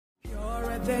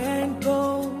than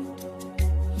gold,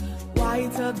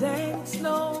 whiter than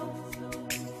snow,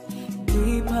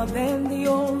 deeper than the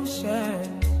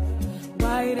ocean,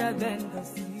 wider than the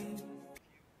sea.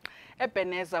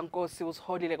 Ebeneza Nkosi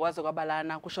usiholile kwaze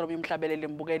kwabalana kusho lo Mhlabeleli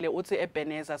Mbukeli uthi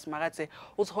Ebeneza simakathe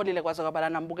usiholile kwaze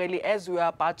kwabalana Mbukeli as we are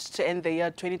about to end the year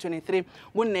 2023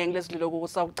 kunengi lesidlilo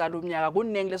kusawucala umnyaka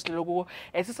kunengi lesidlilo kuko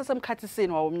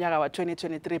esisesemkhathisini wa umnyaka wa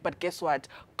 2023 but guess what,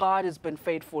 God has been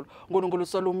faithful. uNkulunkulu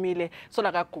solumile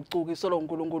sola kagucuki solo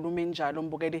uNkulunkulu uminjalo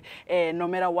Mbukeli no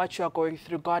matter what you are going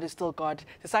through, God is still God.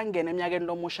 Sisangena eminyakeni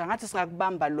lomusha ngathi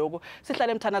singakubamba lokho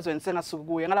sihlale emthanazweni sengasuki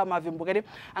kuye ngala mavi Mbukeli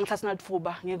angithathina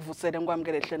lithuba ngikuvuse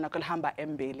ngikwamukele hlelo nakulihamba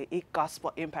embili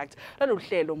iGospel Impact lolu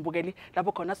hlelo Mbukeli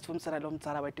lapho khona sivumisana lo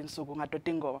mdzala wethu insuku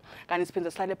ngadodwa ingoma kanti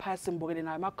siphinde sihlale phasi Mbukeli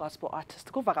nayo ama gospel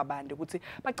artists kuva kabande ukuthi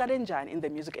baqale njani in the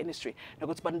music industry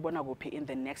nokuthi banibona kuphi in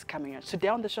the next coming years. Today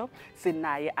on the show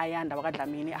sinaye AYANDA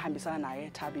wakadlamini ahambisana naye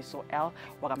THABISO L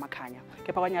wakamakhanya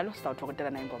kepha kwanyalo sitawuthokotela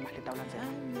nayo ingoma letawulandzela.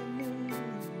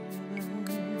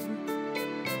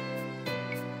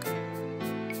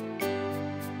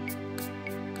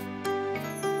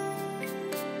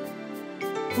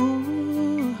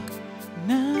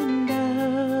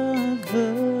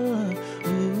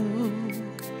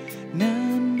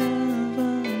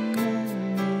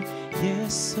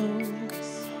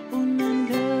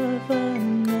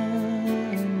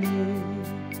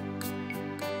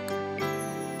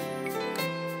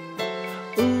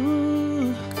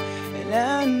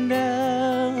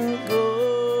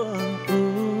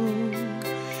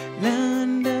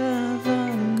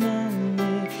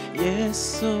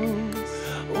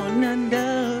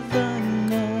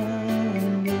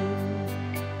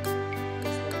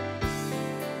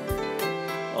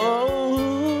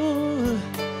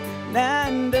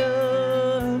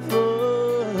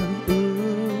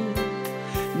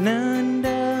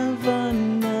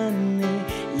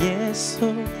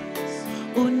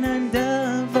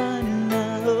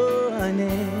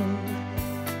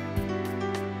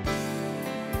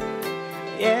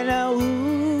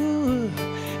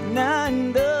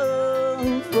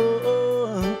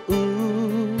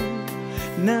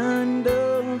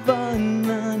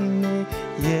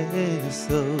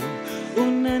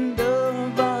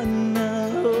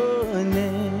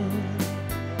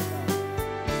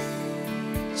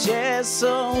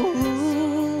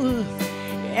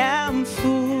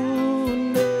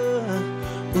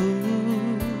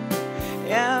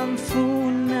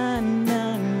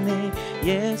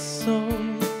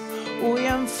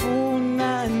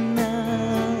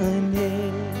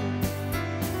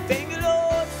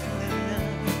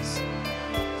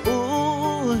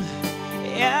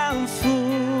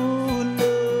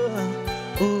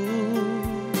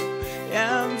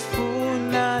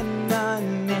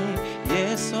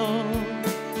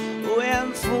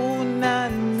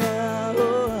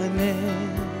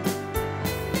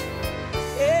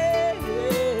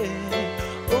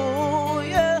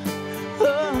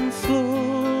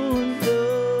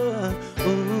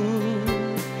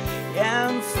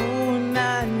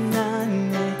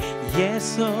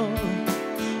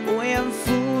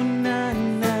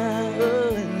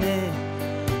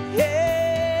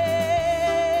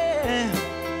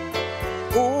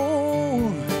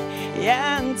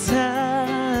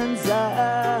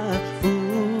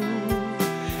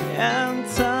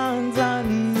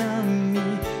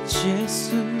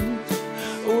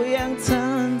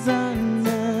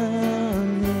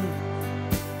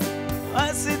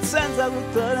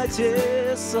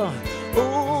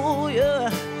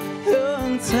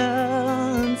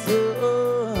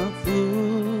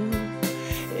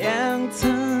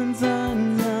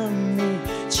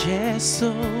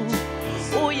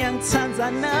 Yang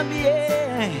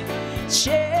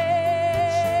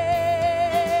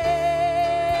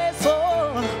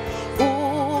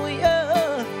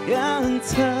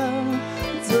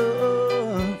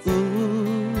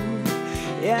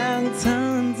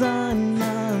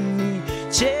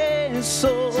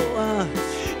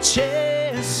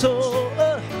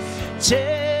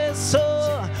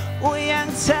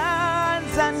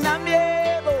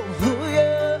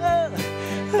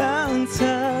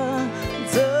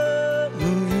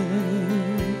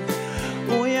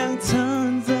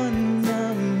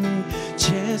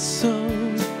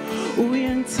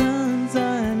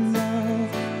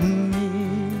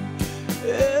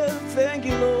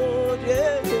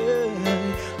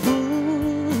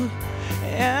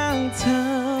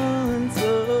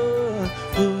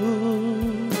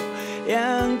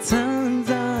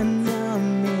Tanzania,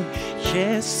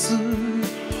 Jesus.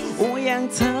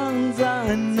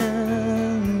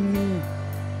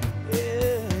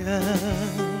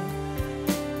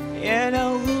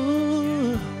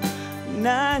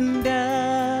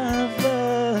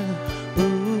 nandava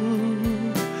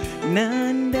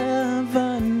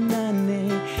nandava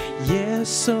nane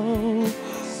yeso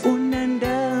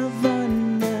unandava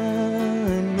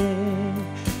nane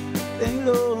thank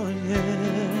Lord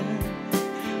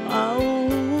yeah.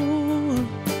 Oh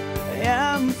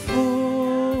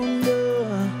yamfuna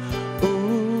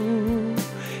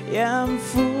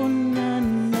yamfuna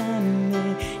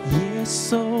nane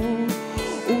yeso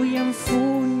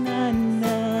uyamfuna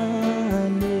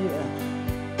nane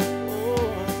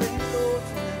oh thank Lord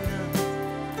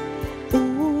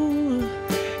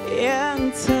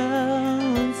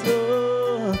yangithanza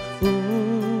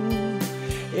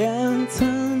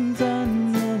yangithanza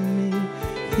nami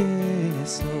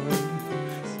yeso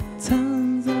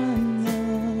thanza nami.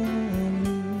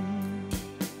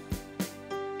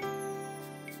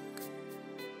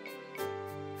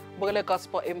 Bukele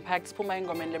Gospel Impact siphuma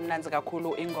ingomeni lemnanzi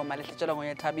kakhulu ingoma lehlethelwa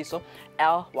ngoYethabiso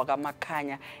L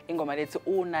wakamakhanya ingoma lethi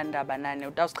unandaba nane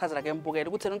utawusichazela ke mbukeli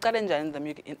ukuthi uqale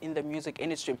njani in the music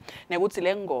industry nekuthi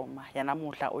le ngoma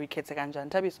yanamuhla uyikhethe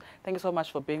kanjani. Thabiso, thank you so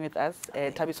much for being with us.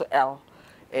 Thabiso L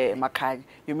Makhanya,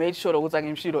 you made sure ukuthi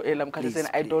angimshilo L amkhaliseni.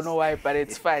 I don't know why but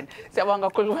it's fine. Siyabonga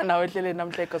kakhulu kuba nawe ehleleni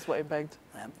namhla Gospel Impact.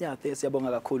 Yeah,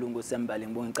 siyabonga kakhulu ngusembali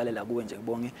ngibonga ngicalela kuwe nje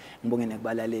ngibonge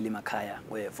nekubalaleli emakhaya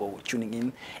for tuning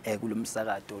in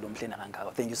kulomsakazo lomhlena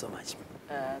kangaka. Thank you so much.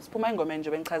 Siphuma ingoma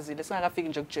nje bengichazile singakafiki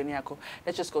nje kujourney yakho.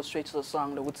 Let's just go straight to the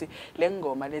song lokuthi le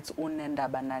ngoma lethi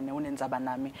unendaba nane unenzaba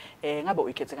nami ngabe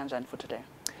uyikhethe kanjani for today?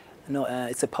 No,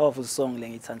 it's a powerful song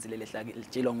lengithanzile lehlaka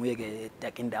litshilwa nguye ke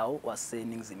Dakindawo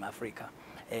waseNingizimu Afrika.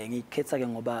 Ngikhetha ke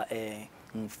ngoba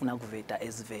ngifuna ukuveta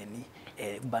eziveni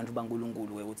kubantu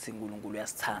baNkulunkulu ukuthi uNkulunkulu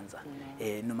uyasithanza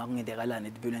noma kungendekalani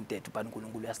empilweni tethu but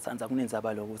uNkulunkulu uyasithanza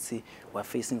kunenzaba lokuthi we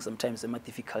facing sometimes ama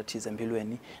difficulties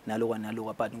empilweni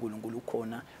nalokwa but uNkulunkulu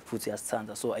ukhona futhi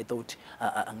uyasithanza so I thought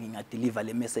ngingadeliver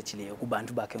le message leyo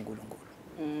kubantu bakhe uNkulunkulu.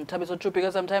 Thabiso, true,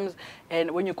 because sometimes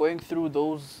and when you're going through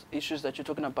those issues that you're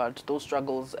talking about, those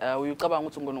struggles, it's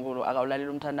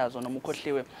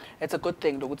a good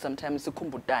thing sometimes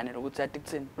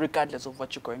regardless of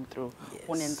what you're going through.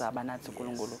 Yes.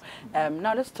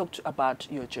 Now let's talk about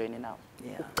your journey now.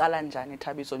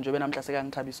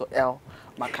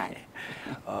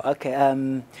 Okay,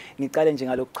 ngiqale nje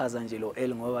ngalokuchaza nje lo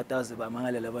L ngoba tazi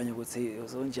bamangalela abanye ukuthi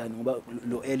uzonjani ngoba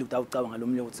lo L utawucabanga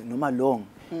ngalomunye ukuthi noma long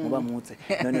ngoba muthi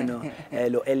no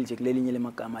lo L nje kulelinye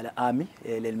lemagama la ami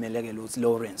lelimeleke lo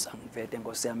Lawrence angivete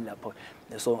Nkosi yami lapho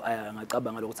so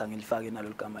ngacabanga lokuthi angilifake nalo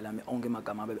ligama lami onke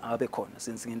emagama abe khona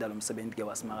since ngindalo umsebenzi ke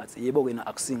wasimakathi yebo kena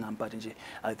akusinga but nje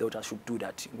I thought I should do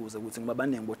that ukuze ukuthi ngoba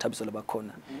baningi boThabiso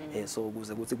labakhona so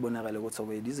ukuze ukuthi kubonakala ukuthi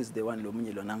okay this is the one lo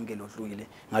munye lona ngeke lodlungile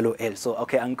ngalo L so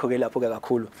okay angikhoke lapho ke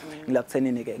kakhulu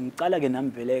ngilakuthenini ke ngicala ke nami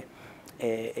vele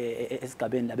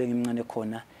esigabeni la bengimncane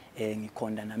khona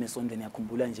ngikhonda nami esontweni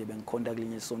yakhumbula nje bengikhonda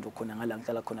kulinye isonto khona ngala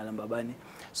ngihlala khona lambabani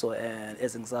so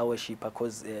as ngisa worship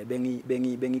because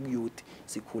bengi youth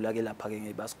sikhula ke lapha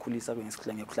ke basikhulisa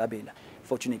ngesikhla ngekuhlabela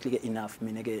fortunately ke enough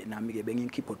mina ke nami ke bengi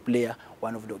keyboard player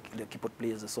one of the keyboard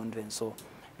players esontweni so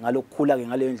ngalokukhula ke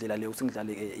ngaleyo ndlela leyo ukuthi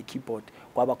ngidlale i-keyboard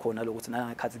kwaba khona lokuthi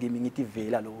nangakhathi kimi ngithi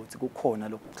vela lokuthi kukhona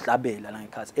lokuhlabela la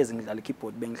ngekhathi ezingidlala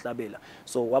i-keyboard bengihlabela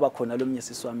so kwaba khona lo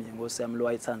mnyesisi wami Nkosi yami lo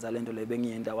wayithanza lento le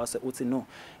bengiyenda wase uthi no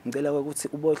ngicela ukuthi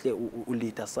ubohle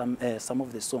uleader some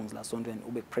of the songs la sontweni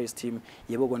ube praise team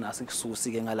yebo kona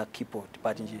asikususi ke ngala keyboard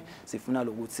but nje sifuna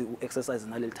lokuthi uexercise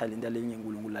naleli talent alenye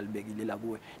uNkulunkulu lalibekile la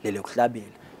kuwe lele kuhlabela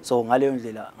so ngaleyo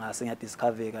ndlela ngase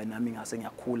ngiyadiscover ka nami ngase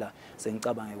ngiyakhula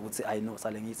sengicabanga ukuthi I know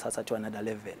sale ngithatha to another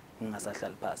level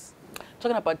ngingasahlali phansi.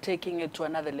 Talking about taking it to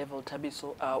another level,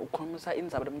 Thabiso, ukhulumisa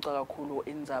indzaba lemca kakhulu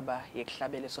indzaba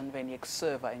yehlabele sonveni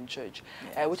yekserver in church,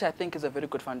 which I think is a very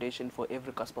good foundation for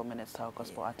every gospel minister or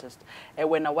gospel artist.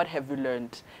 What have you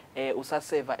learned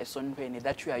usaseva esonveni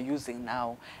that you are using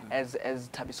now as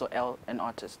Thabiso L, an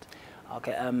artist?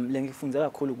 Okay, lengifunze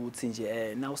kakhulu ukuthi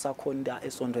nje na usakhonda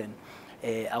esonveni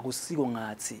akusiko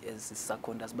ngathi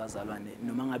esisakhonda sibazalwane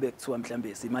noma ngabe kuthiwa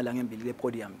mhlambe simala ngembili le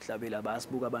podium mhlabela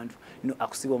basibuka abantu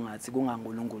akusiko ngathi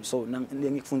kungaNkulunkulu so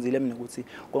ngikufunzile mina ukuthi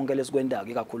konke lesikwendayo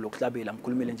ikakhulu lokuhlabela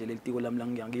ngikhulumele nje lelitiko lami la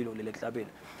ngiyangilo lele kuhlabela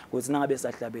ukuthi nangabe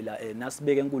sahlabela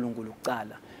nasibeke uNkulunkulu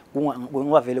kuqala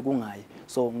kungavele kungayi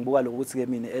so ngibuka lokuthi ke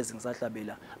mina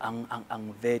ezingisahlabela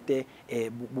angivete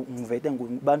ngivete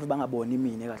abantu bangaboni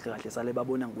mina kahle kahle sale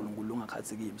babona uNkulunkulu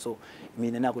ungakhathi kimi so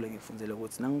mina nako le ngifunzele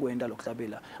ukuthi nangikwenda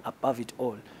lokuhlabela above it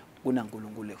all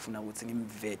kunaNkulunkulu ekufuna ukuthi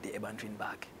ngimvede ebantwini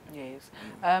bakhe. Yes.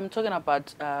 Talking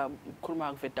about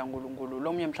khuluma ukuveda uNkulunkulu,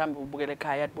 lo munye mhlambe ubukele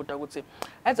ekhaya yabuta ukuthi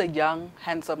as a young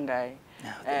handsome guy,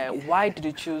 why did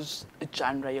you choose a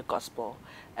genre ye gospel?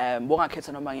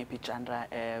 Bongakhetha noma ngiphi genre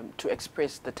to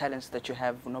express the talents that you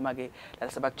have noma ke la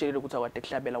sebakutshela ukuthi awade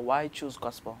kuhlabela, why choose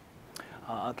gospel?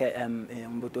 Okay,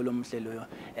 umbuto lomhle loyo.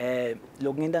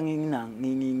 Lokunginta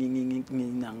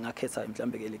ngakhetha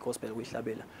mhlambe ke le gospel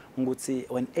kuyihlabela ukuthi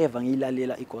whenever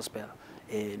ngilalela igospel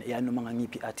ya noma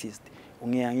ngangiphi artist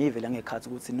ngiyangivela ngekhathi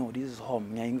ukuthi no, this is home.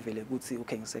 Ngiyangivele ukuthi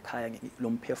okay ngisekhaya lo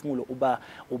mphefumulo uba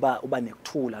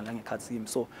nekuthula la ngekhathi kimi.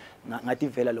 So ngathi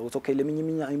vela lo ukuthi okay leminye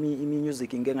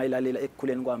music ngeke ngayilalela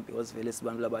ekukhuleni kwami because vele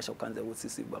sibantu labasha ukhanze ukuthi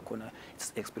siba khona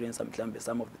experience mhlambe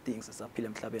some of the things esaphila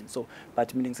emhlabeni. So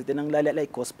but mina ngisithe ngilalela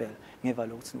igospel ngiva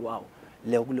lo ukuthi wow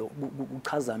le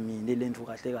kuchaza mina lento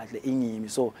kahle kahle ingimi.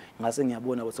 So ngase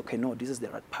ngiyabona ukuthi okay no, this is the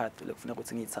right path lekufuna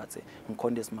ukuthi ngiyithathe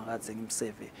ngikhonde simakathe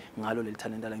ngimseve ngalo leli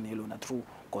talent alanginike lona through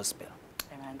gospel.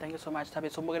 Amen. Thank you so much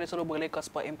THABISO. Mbukele sobukele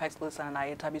gospel impact silisana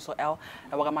naye THABISO L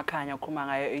abaka makhanya ukhuluma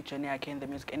ngayo ijourney yakhe in the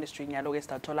music industry nyalo ke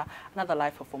sitathola another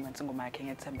live performance ngoma yakhe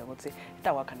ngethembe ukuthi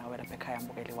itawakha nawe lapha ekhaya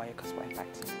mbukele waye gospel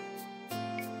impact.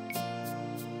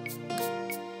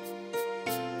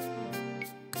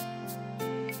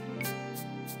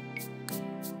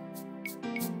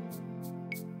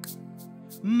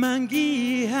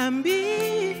 Mangihambi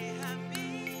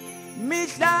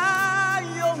mihla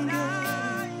yonke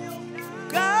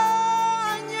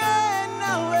kanye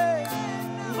nawe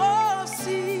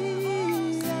Nkosi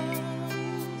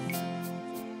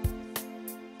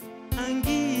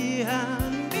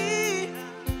angihambi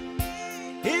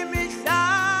imihla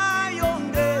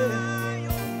yonke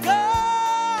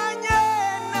kanye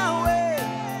nawe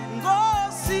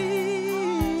Nkosi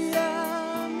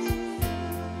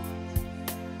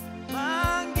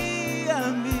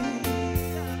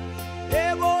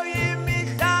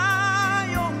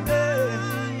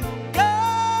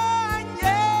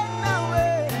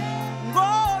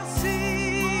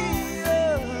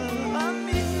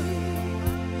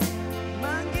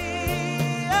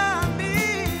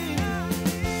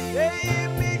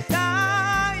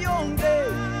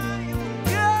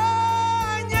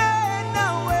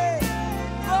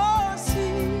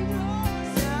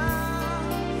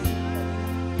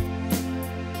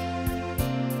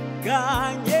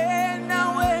kanye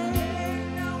nawe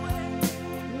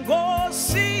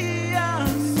Nkosi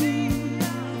yami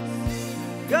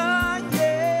kanye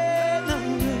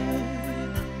nawe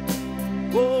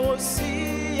Nkosi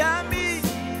yami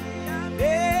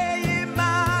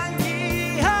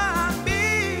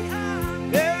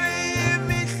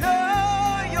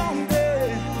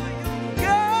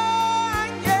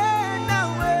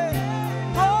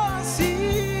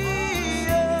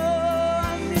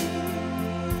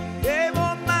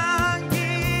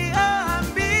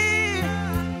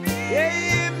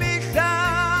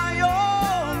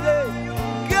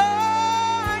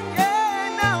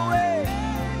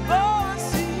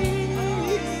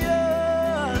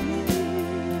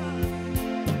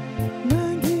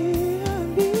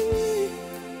mangihambi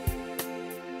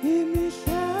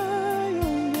imihla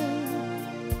yonke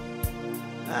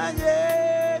kanye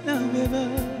nawe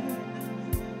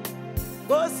Nkosi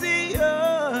Nkosi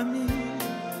yami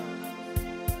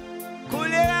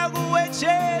kuleka kuwe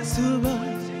Jesu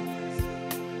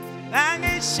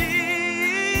angishi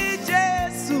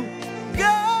Jesu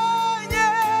kanye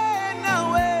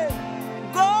nawe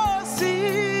Nkosi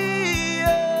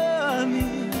yami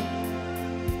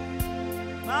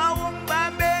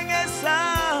mawumbambe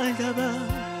ngesandla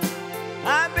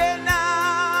abe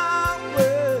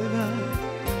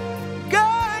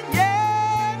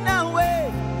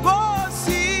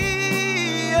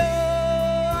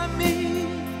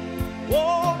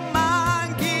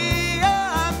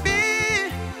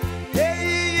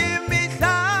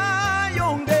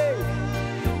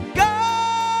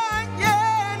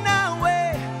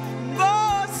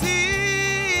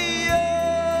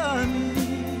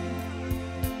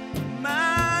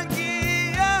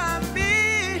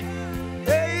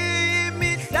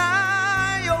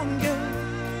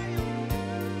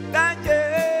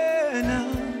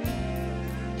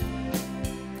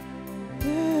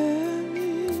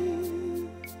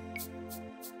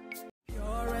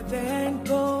than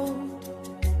gold,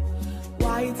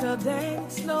 whiter than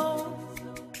snow.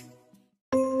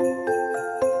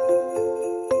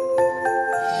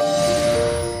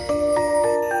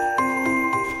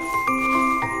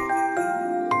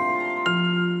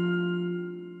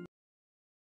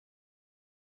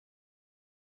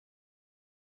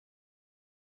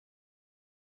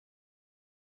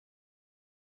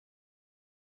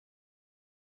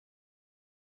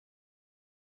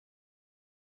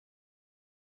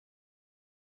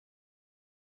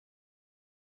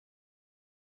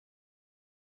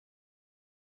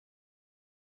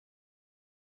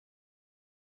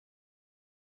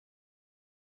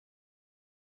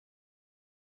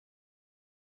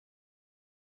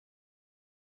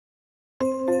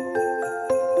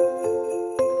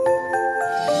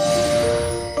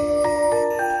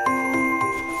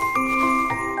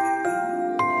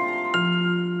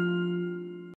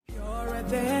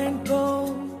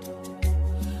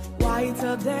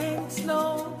 whiter than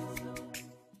snow.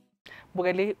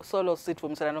 Bukeli solo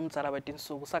sitvumisana nomdzala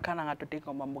wetinsuku sakhana ngato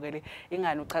tingoma Bukeli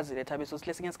ingani uchazile Thabiso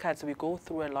lesinye isikhathi we go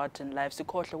through a lot in life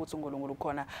sikhohle ukuthi uNkulunkulu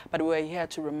ukhona but we are here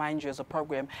to remind you as a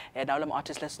program nawo lama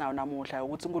artists lesinawo namuhla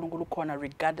ukuthi uNkulunkulu ukhona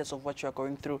regardless of what you are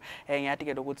going through ngiyathi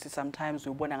ke ukuthi sometimes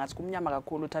ubona ngathi kumnyama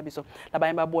kakhulu Thabiso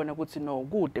labanye babone ukuthi no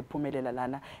kude kuphumelela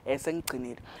lana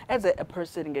sengigcinile as a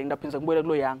person ngiyaphinza ngibuyele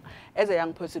kulo young as a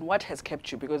young person what has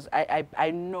kept you because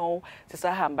I know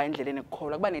sisahamba endleleni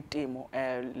kukholwa kuba netimo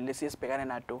lesi bekana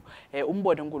nato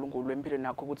umbone uNkulunkulu empilweni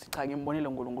nakho ukuthi cha ngimbonile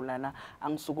uNkulunkulu lana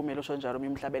angisukumele usho njalo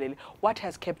umhlabeleli what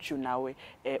has kept you nawe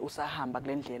usahamba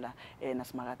kulendlela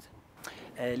nasimakathi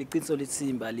liqiniso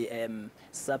lithimba li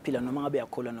sisaphila noma ngabe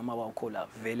yakhola noma awukhola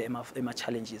vele ema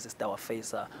challenges esitawa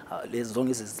face lezi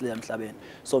zonke izizile emhlabeni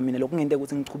so mina lokungente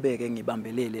ukuthi ngichubeke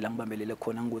ngibambelele la ngibambelele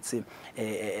khona ukuthi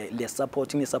le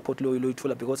support lo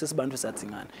ithola because isibantu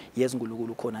siyathingana yes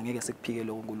uNkulunkulu khona ngeke sikuphike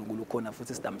lo uNkulunkulu khona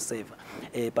futhi sidamsave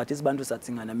but isibantu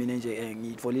siyathingana mina nje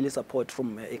ngitfolile support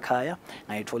from ekhaya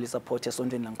ngayithola support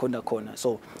esontweni la ngikhonda khona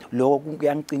so lokho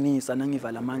kuyangiqinisa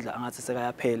nangivala amandla angathi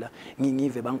sekayaphela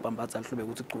ngive bangibambatha lihlube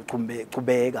ukuthi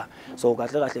qhubeka so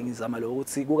kahle kahle ngizama lo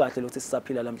ukuthi kukahle lokuthi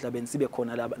sisaphila la emhlabeni sibe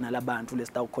khona nalabantu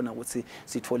lesitawu khona ukuthi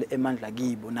sithole emandla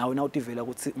kibo nawe na utivela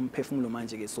ukuthi umphefumulo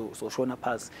manje ke so shona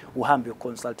phansi uhambe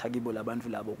uconsulta kibo labantu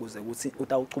labo ukuze ukuthi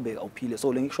utawuqhubeka uphile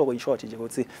so lengishoko in short nje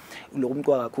ukuthi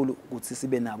lokumqwa kakhulu ukuthi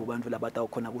sibe nabo abantu labatawu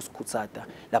khona kusikhutsata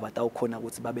labatawu khona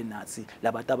ukuthi babe nathi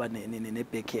labataba ne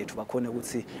back yethu bakhona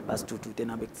ukuthi basithutute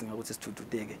nabe kudinga ukuthi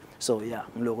sithututeke so yeah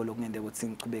ngiloko lokungende ukuthi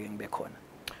ngichubeke ngibe khona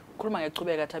khuluma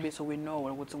ngechubeka Thabiso we know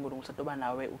ukuthi uNkulunkulu usatoba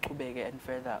nawe uchubeke and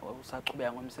further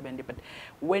usachubeka ngomsebenzi but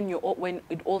when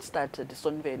it all started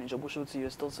Sonveni nje ubusho ukuthi you're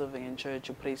still serving in church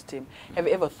you praised him have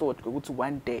you ever thought ukuthi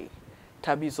one day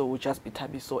Thabiso will just be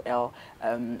Thabiso L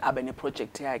abe ne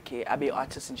project yakhe abe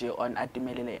artist nje on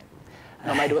adimelele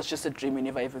no it was just a dream you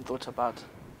never even thought about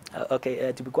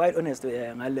okay to be quite honest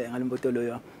ngale mboto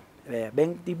loyo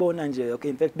bengibona nje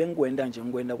okay in fact bengikwenda nje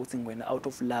ngikwenda ukuthi ngikwenda out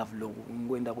of love lo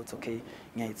ngikwenda ukuthi okay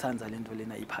ngiyayithanza lento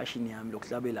lena ipassion yami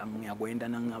lokuhlabela ngiyakwenda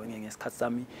nangabe ngesikhathi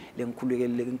sami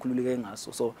lengikhululeke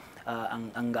ngaso so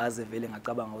angaze vele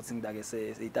ngacabanga ukuthi ngidake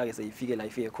seyitake seyifike la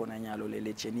ifike khona nyalo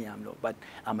le journey yami lo but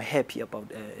I'm happy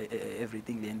about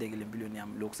everything leyendekile empilweni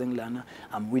yami lokho sengilana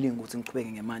I'm willing ukuthi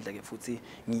ngiqhubeke ngemandla ke futhi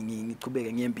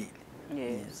ngiqhubeke ngiyembili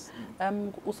yes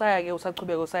usaya ke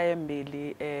usachubeka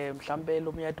usayembili mhlambe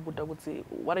lo myathi buta ukuthi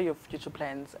what are your future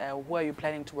plans who are you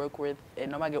planning to work with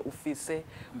noma ke ufise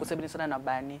usebenzisana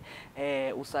nabani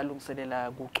usalungiselela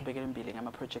ukuchubekela empili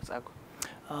ngama projects akho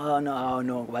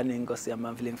no kubani inkosi yami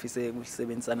mfile ngifise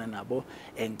ukusebenzisana nabo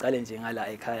ngicale nje ngala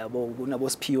ekhaya bo kunabo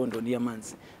Siphiwo Ndoni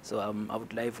yamanzi so I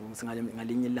would like ukuthi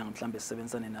ngalinye ilanga mhlambe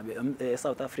sisebenzisane nabe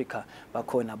South Africa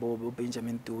bakhona bo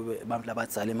Benjamin Dube abantu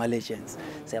labadzala ema legends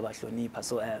siyabahlonipha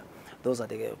so those are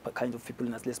the kind of people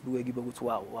nasilesibuke kibo ukuthi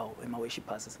wow ema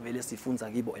worshipers vele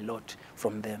sifunza kibo a lot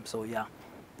from them so yeah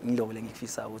ngiloko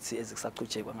lengifisa ukuthi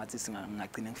ezikusaqhutshekwa ngathi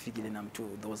singagcina ngifikile nami to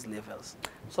those levels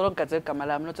so lokugade igama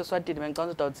lami nothi Swatini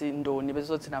bengicanga ukuthi Ndoni bese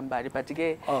sothi nambali but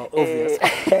ke obvious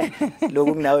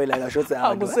lokhu kunawe la ngasho ukuthi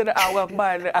akusena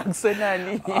akubani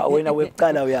akusenani wena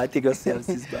weqala uyathi ke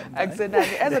siyasizibani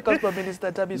akusenani as a gospel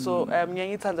minister Thabiso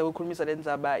ngiyangithanda ukukhulumisa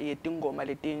lenzaba yetingoma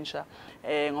letinsha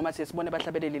ngoma siyasibone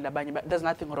bahlabeleli labanye there's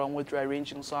nothing wrong with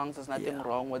rearranging songs there's nothing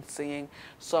wrong with singing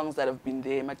songs that have been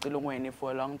there emacilongweni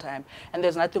for a long time and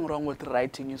there's nothing wrong with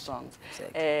writing new songs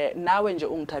nawe nje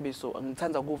ungithabiso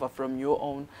ngithanda ukuva from your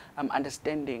own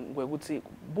understanding ukuthi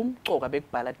bumcoka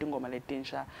bekubhala tingoma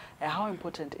letinsha how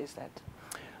important is that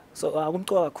so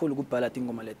kumcoka kakhulu ukubhala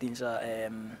tingoma letinsha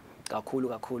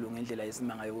kakhulu ngendlela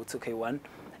yesimanga yokuthi okay one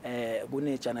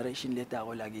kune generation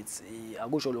letako lakithi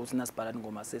akusho lo ukuthi nasibhala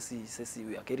ingoma sesi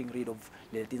we are getting rid of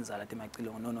leti inzala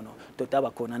temacilongo no totaba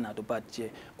khona nato but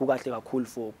nje kukahle kakhulu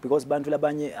for because bantu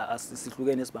labanye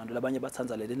asihlukene sibantu labanye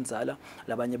bathanza leti inzala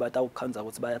labanye batawukhanza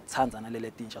ukuthi bayathanza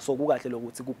nalele tinsha so kukahle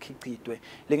lokuthi kukhicitwe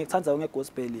lengithanza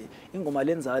ngegospel ingoma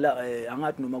lenzala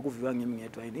angathi noma kuviwa ngimi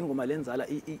ngedwa ingoma lenzala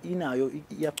inayo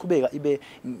iyaqhubeka ibe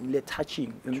le touching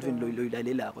emvini lo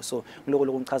ilalelako so ngiloko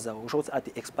lokungichaza kusho ukuthi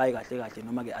athi expire kahle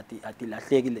noma ati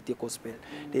lahleki leti gospel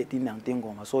leti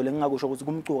nangtingoma so lengakusho ukuthi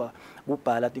kumcuka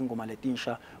kubhala tingoma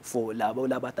letinsha for labo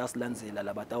labatasilandzela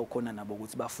labatawukhona nabo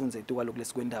ukuthi bafunze tuka lokho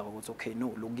lesikwendako ukuthi okay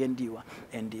no lokuyendiwa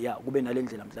and yeah kube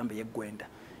nalendlela mhlambe yekwenda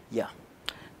yeah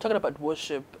talking about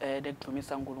worship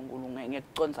nekudlumisa uNkulunkulu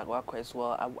ngekuconza kwakho as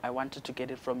well I wanted to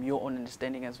get it from your own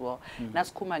understanding as well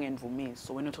nasikhuma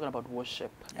ngemvumiso when you're talking about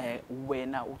worship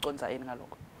wena uconza yini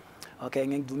ngalokho okay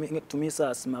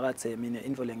ngikudumisa simakathe mina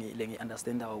info lengi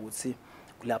understanda ukuthi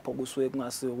lapho kusuke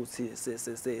kungasiyo ukuthi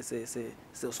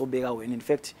sobeka wena. In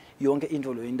fact yonke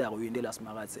into lo yindako uyinto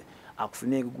laSimakathe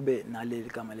akufuneki kube naleli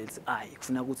gama lethi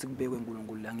kufuna ukuthi kubekwe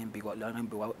uNkulunkulu la ngembi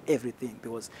kwa everything,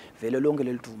 because vele lonke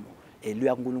leli dumo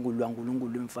luya kuNkulunkulu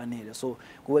lwaNkulunkulu lemfanele. So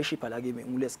kuworship la kimi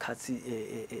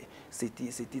ngulesikhathi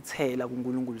sithi thela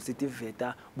kuNkulunkulu, sithi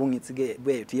veta bungithi ke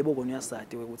bethu yebo kona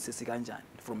uyasade ukuthi sikanjani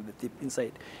from the deep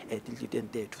inside enhlitweni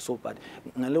tethu. So but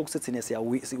ngalokho sithine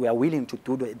we are willing to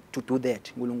do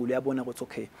that. uNkulunkulu uyabona ukuthi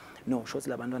okay no shothi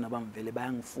labantwana bami vele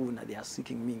bayangifuna, they are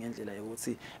seeking me ngendlela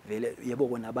yokuthi vele yebo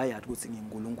kona bayati ukuthi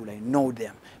ngiNkulunkulu, I know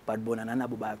them, but bona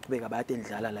nanabo bayaqhubeka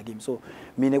bayatendlala la kimi. So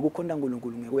mina ukukhonda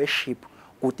uNkulunkulu ngeworship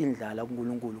kuthi indlala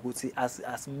kuNkulunkulu ukuthi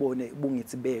asibone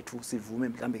bungithi bethu sivume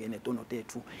mhlambe ke netono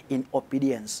tethu in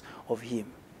obedience of him.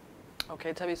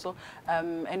 Okay, Thabiso,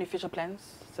 any future plans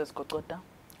sesigoqoda?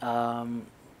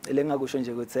 Lengakusho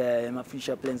nje ukuthi ama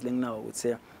future plans lenginawo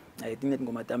ukuthi I think that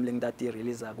ngoma tami lengidati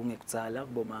release akungekutsala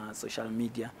kuboma social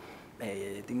media,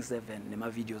 I think 7 nema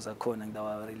videos akhona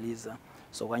ngidawa release.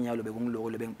 So kwanyalo bekungiloko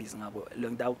lebengibhizi ngabo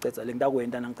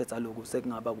lengidawukwenta nangicetha lokho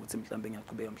sekungaba ukuthi mhlambe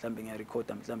ngiyaqhubeka mhlambe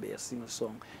ngiyarecorda mhlambe yasinga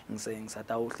song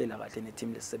ngisatawuhlela kahle ne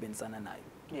team lesebenzisana nayo.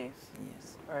 Yes.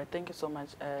 All right, thank you so much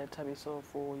Thabiso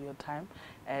for your time.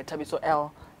 Thabiso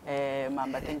L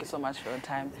Mamba, thank you so much for your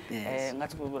time.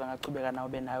 Ngathi kubula ngaqhubeka nawe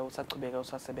benayo usaqhubeka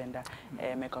usasebenta.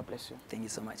 May God bless you. Thank you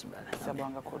so much Mbala.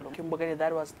 Siyabonga kakhulu. Umbukele,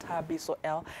 that was Thabiso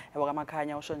L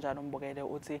wakamakhanya usho njalo umbukele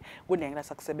uthi kunengela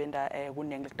sakusebenta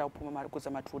kunengela kutawuphuma kuze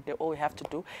mathude. All we have to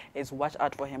do is watch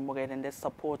out for him mbukele and let's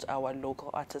support our local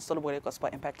artists. So mbukele Gospel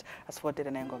Impact asupported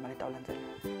ngoma letawulandzela.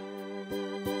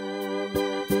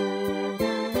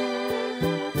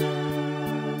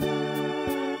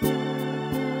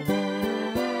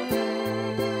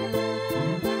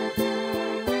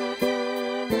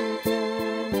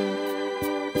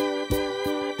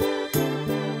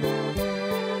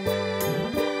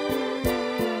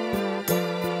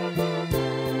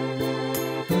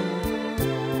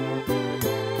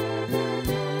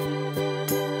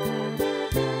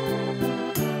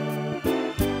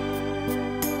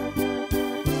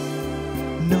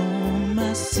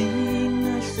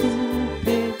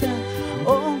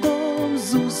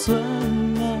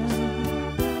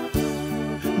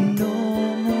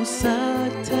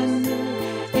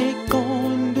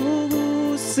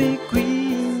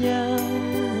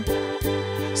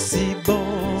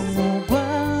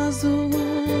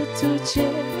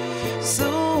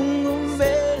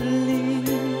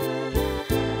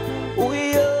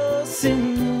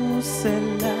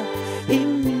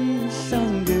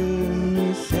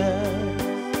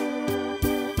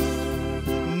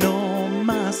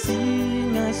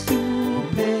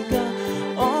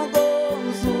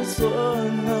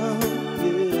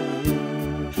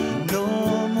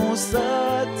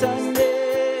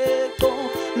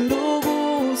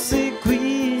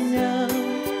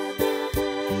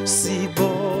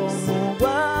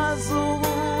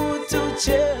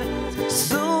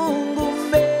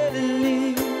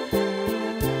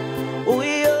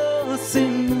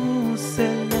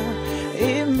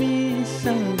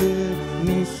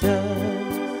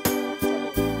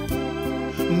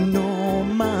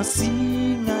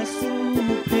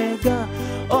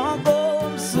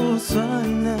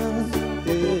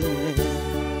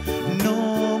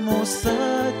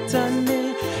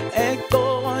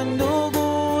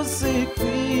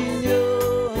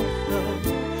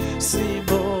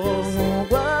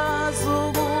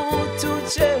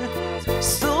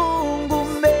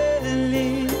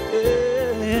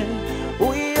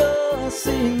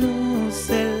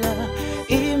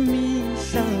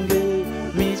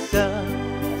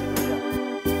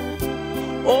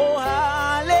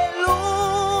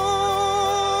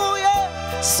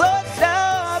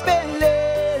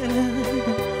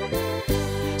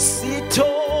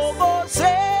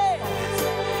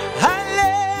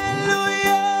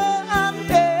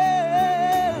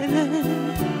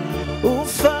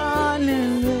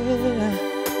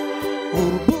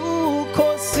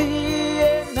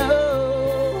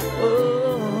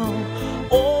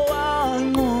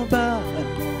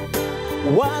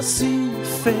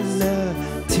 wasifela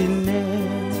tine.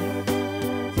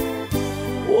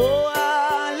 Oh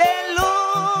hallelujah.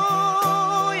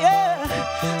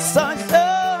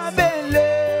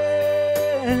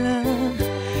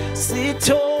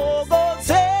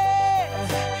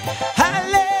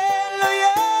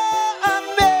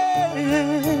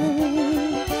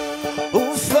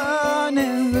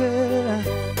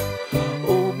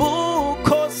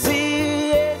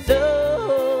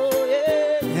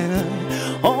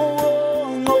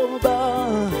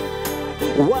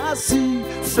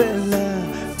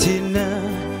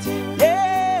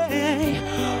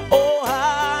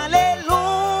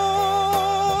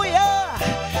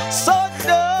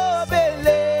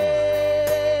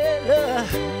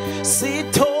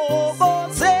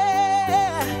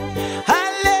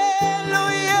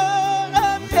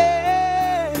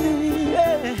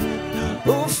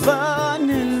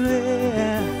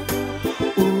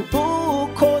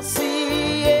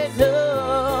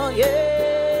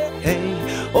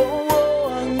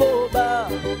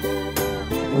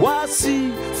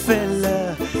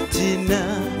 wasifela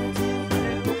thina.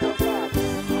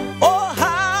 Oh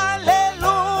hallelujah,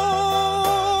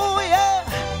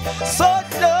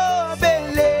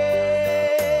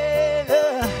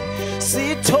 sodlobelela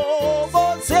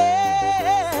sithokoze.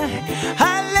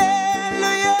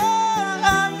 Hallelujah,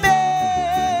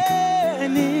 amen.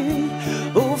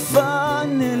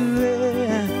 Ufanelwe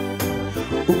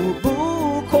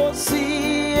ubukhosi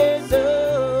yena,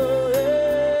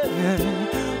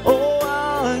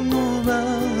 owanqoba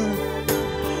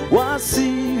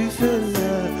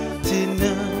wasifela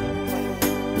thina.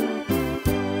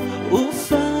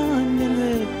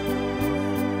 Ufanelwe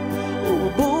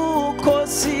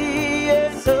ubukhosi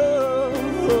yena,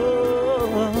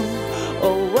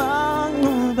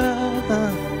 owanqoba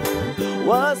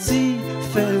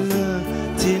wasifela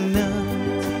thina.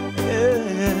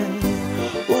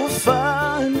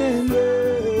 Ufanelwe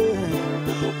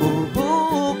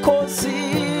ubukhosi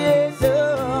yena,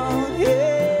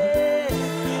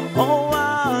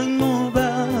 owanqoba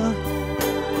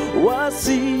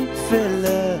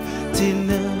wasifela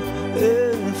thina.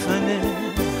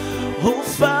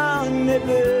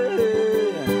 Ufanelwe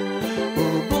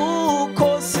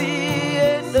ubukhosi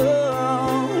yena,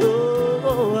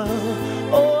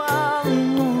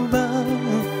 owanqoba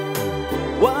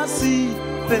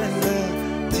wasifela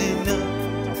thina.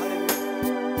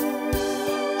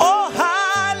 Oh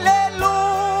hallelujah,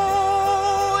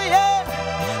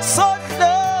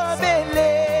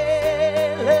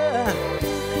 sodlobelela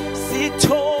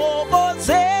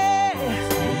sithokoze.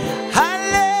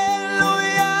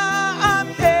 Hallelujah,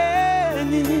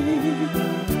 amen.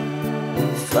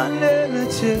 Fanele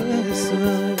Jesu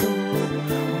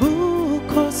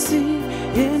bukhosi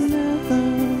yena,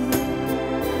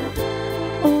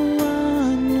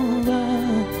 owanqoba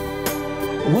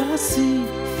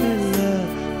wasifela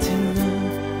thina.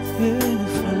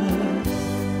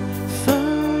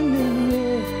 Fanele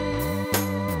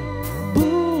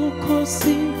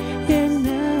bukhosi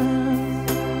yena,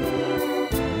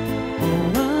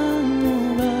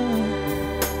 owanqoba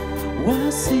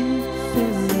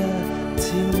wasifela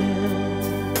thina.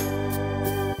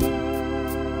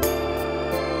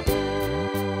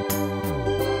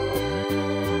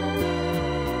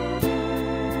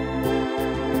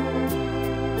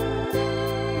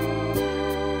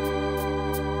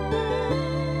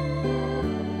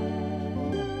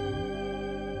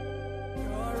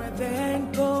 Purer than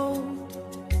gold,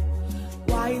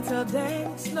 whiter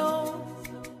than snow.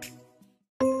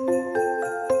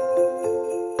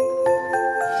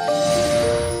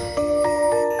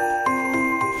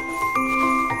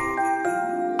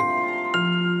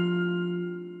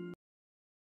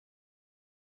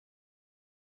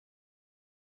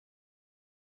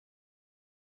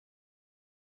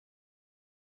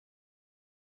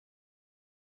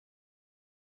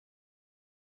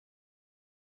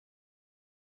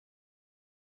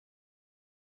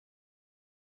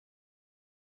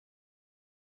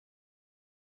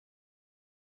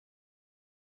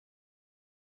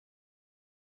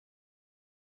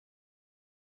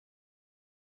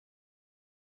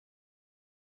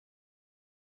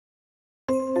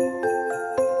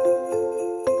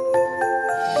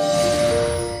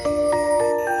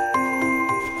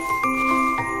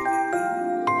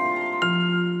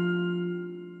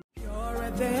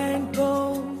 Purer than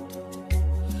gold,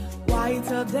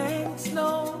 whiter than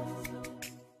snow.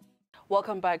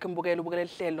 Welcome back mbukela ubukela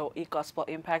ihlelo iGospel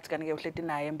Impact kanike uhleti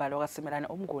naye embalo kaSimelane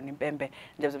umnguni impembe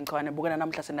nje Mchwane bukela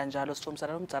namhla sena njalo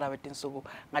sithomisana nomdzala wetinsuku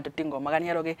ngato tingoma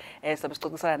kanyalo ke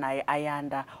sabisixoxisana naye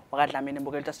AYANDA wakadlamini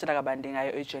mbukela tasitshela kabandi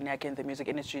ngayo ejourney yakhe in the music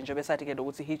industry nje besathi ke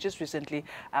ukuthi he just recently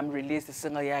released a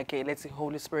single yakhe Let's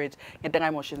Holy Spirit ngetenga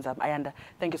emotions am. AYANDA,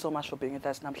 thank you so much for being with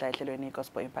us namhla ehlelweni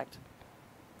iGospel Impact.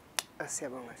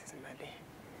 Asiyabonga sisimali.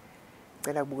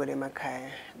 Cela kubukela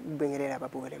emakhaya, kubingelela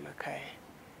ababukela emakhaya.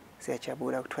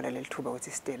 Siyajabula ukuthola leli thuba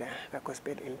ukuthi Stella ka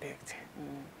Gospel Impact.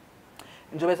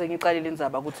 Njobe sengiqalile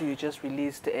indzaba ukuthi you just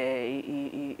released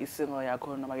I single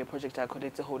yakho noma ke project yakho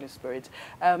Let's Holy Spirit.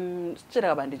 Sitshela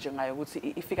kabandi nje ngayo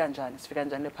ukuthi ifika kanjani? Sifika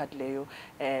kanjani le part leyo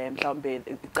mhlawumbe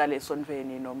iqale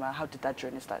esonveni noma how did that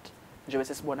journey start? Njobe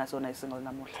sesibona sona I single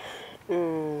namuhla.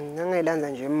 Ngangelanza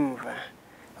nje emva.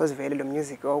 Uzivele lo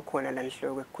music awukhona la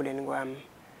enhloko ekukhuleni kwami.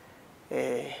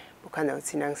 Bukhanda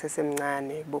uthina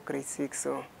ngisesemncane bo grade 6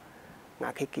 so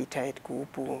ngakhe guitar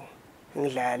eGubu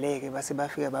ngidlaleke base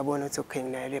bafika babona ukuthi okay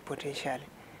nginayo le potential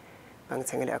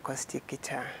bangithengele acoustic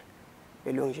guitar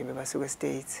belungu nje bebasuka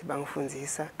eStates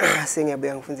bangifundzisa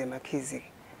sengiyabuya ngifunze emakhizi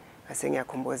ase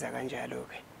ngiyakhomboza kanjalo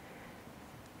ke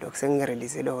lokho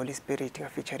sengirelease lo Holy Spirit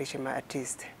ngafeatureisha ama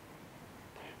artist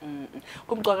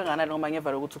Kumcoka kangakanani noma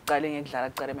ngevalo ukuthi uqale ngekudlala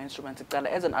kuqala ama instruments kuqala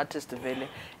as an artist vele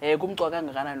kumcoka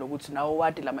kangakanani lokuthi nawo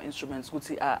wadi lama instruments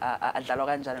ukuthi adlalwa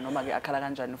kanjani noma ke akhala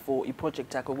kanjani for I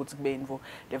project yakhe ukuthi kube info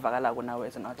levakalako nawe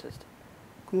as an artist.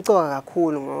 Kumcoka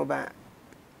kakhulu ngoba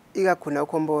ikakhona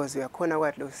ukhombozi uyakhona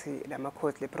kwathi losi lama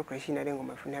chords le progression yale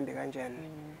ngoma ufuna ihambe kanjani.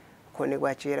 Khona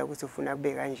kwatshela ukuthi ufuna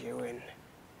kube kanje wena.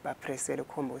 Ba pressele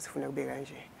ukhombozi ufuna kube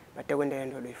kanje. Batakwenda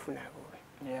into loyifunako.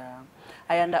 Yeah.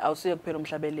 Ayanda awusiye kuphela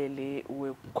umhlabeleli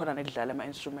ukhona nekudlala ama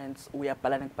instruments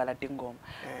uyabhala nekubhala tingoma.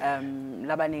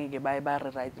 Labaningi ke ba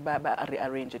rewrite ba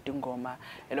rearrange tingoma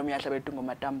elomunye ahlabe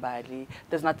tingoma tambali.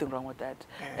 There's nothing wrong with that.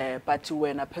 But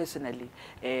wena personally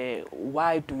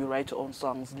why do you write your own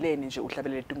songs? Leni nje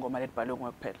uhlabelele tingoma letibhalwe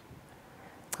nguwe kuphela.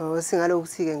 Cha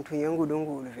singalokuthi ke ngithunywe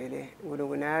uNkulunkulu vele.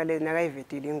 uNkulunkulu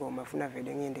nakayivetile ingoma afuna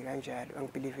vele ngiyende kanjalo.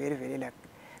 Angibelieve vele la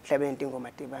hlabele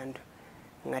tingoma tebantu.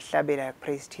 Ngahlabela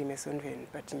praise team esonveni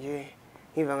but nje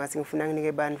ngiva ngathi ngifuna nginike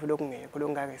abantu lokungekho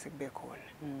lokungake sekube khona.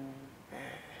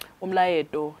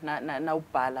 Umlayeto na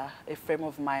ubhala a frame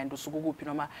of mind usuku kuphi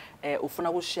noma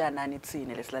ufuna ukushare nani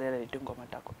ithini lesilalela letingoma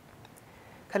takho.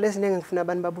 Khale sinenge ngifuna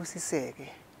abantu babusiseke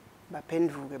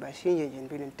baphenduke bashinje nje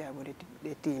impilo intabo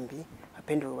letimbi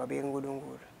baphenduke babeke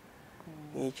uNkulunkulu.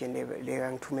 Ngitshe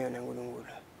leka ngithume yona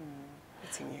uNkulunkulu.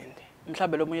 Uthi ngiyende.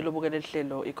 Mhlawumbe lomunye lobukele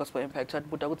lehlelo iGospel Impact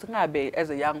wabuda ukuthi ngabe as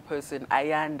a young person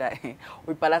Ayanda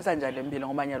uyibalansa njani lempilo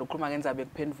ngoba nyalo ukhuluma ngenzabe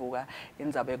kuphenduka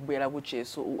inzabe kubuyela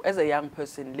kuJesu as a young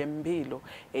person lempilo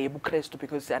ebuKristu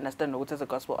because I understand ukuthi as a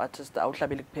gospel artist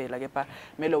awuhlabeli kuphela kepha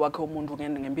melo wakhe umuntu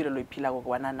ngempilo loyiphila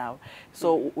kokwana nawe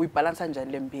so uyibalansa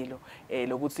njani lempilo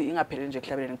lokuthi ingapheleli nje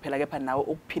kuhlabeleni kuphela kepha nawe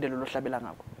ukuphile lo hlabela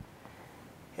ngakho.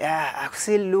 Ya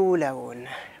akusilula wona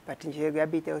but nje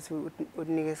kuyabita ukuthi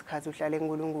unike isikhathi uhlale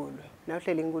eNkulunkulu na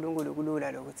uhlele eNkulunkulu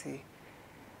kulula lokuthi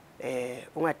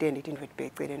ungatendi into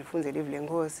ebheceleni ufunze live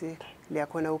lenkosi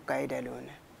liyakhona ukuguide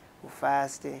lona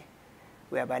ufaste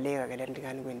uyabaleka ke lento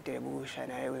ngani kwento ebusha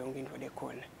nayo yonke into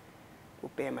lekhona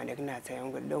ubhema nekunatha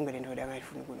yonke lonke lento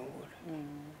langayifuna uNkulunkulu.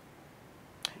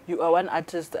 You are one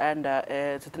artist and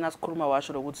sithina sikhuluma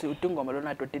washo lokuthi utingoma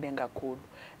lona dodile ngakhulu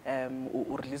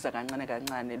urelease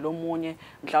kancane lomunye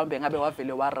mhlawumbe ngabe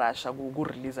wavele warasha ku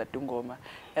release tingoma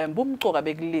bumcoka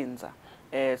bekulinza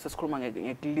sesikhuluma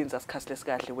ngekulinza sikhasile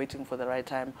sikahle waiting for the right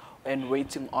time and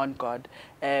waiting on God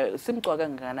simcoka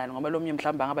kangakanani ngoba lomunye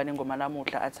mhlawumbe ngaba nengoma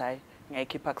namuhla athi hayi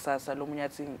ngiyayikhipha kusasa lomunye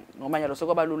athi ngomanye lo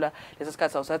sokubalula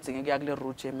lesikhathi awusadinge kuya kule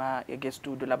route ke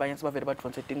studio labanye sibavele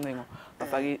badvonse tincingo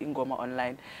bafake ingoma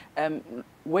online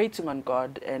waiting on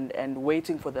God and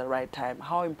waiting for the right time.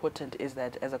 How important is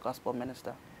that as a gospel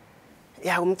minister?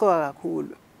 Ya kumcoka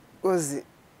kakhulu because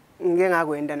ngeke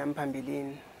ngakwenda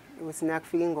namphambilini ukuthi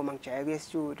nakufika ingoma ngijaya ku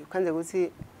studio khanze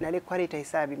ukuthi nale quality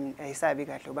ayisabi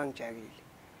kahle oba ngijakile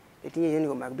letinye nje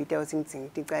ingoma kubita ukuthi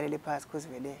ngidinga icalele phansi because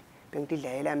vele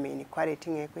bengididlayela mina quality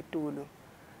ngekho etulo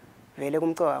vele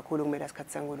kumcoka kakhulu kumele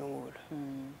isikhathi saNkulunkulu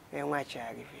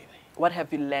ungajaki vele. What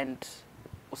have you learned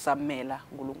usamela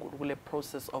uNkulunkulu kule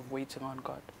process of waiting on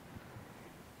God?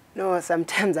 No,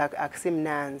 sometimes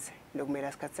akusimnanzi lokumela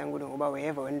isikhathi saNkulunkulu ngoba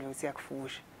wherever wena uthi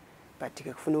yakufusha but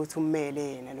ke kufuna ukuthi umele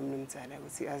yena nomnumzana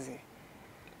ukuthi aze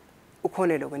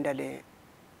ukhona lokwenda le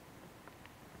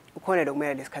ukhona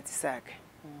lokumela lesikhathi sakhe.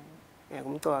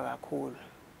 Kumcoka kakhulu.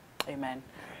 Amen.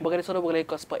 Mbukele solo bukele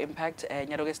Gospel Impact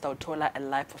nyalo ke sitawuthola a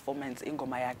live performance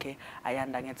ingoma yakhe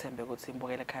Ayanda ngethembe ukuthi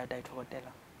imbukele ekhaya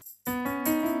dayithokotela.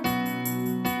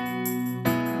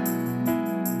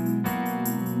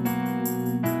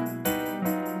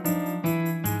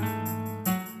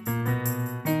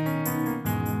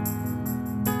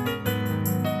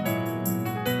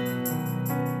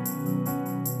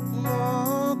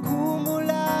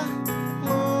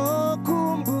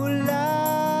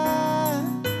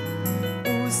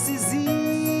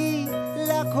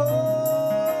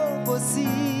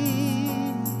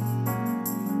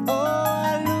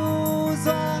 Oh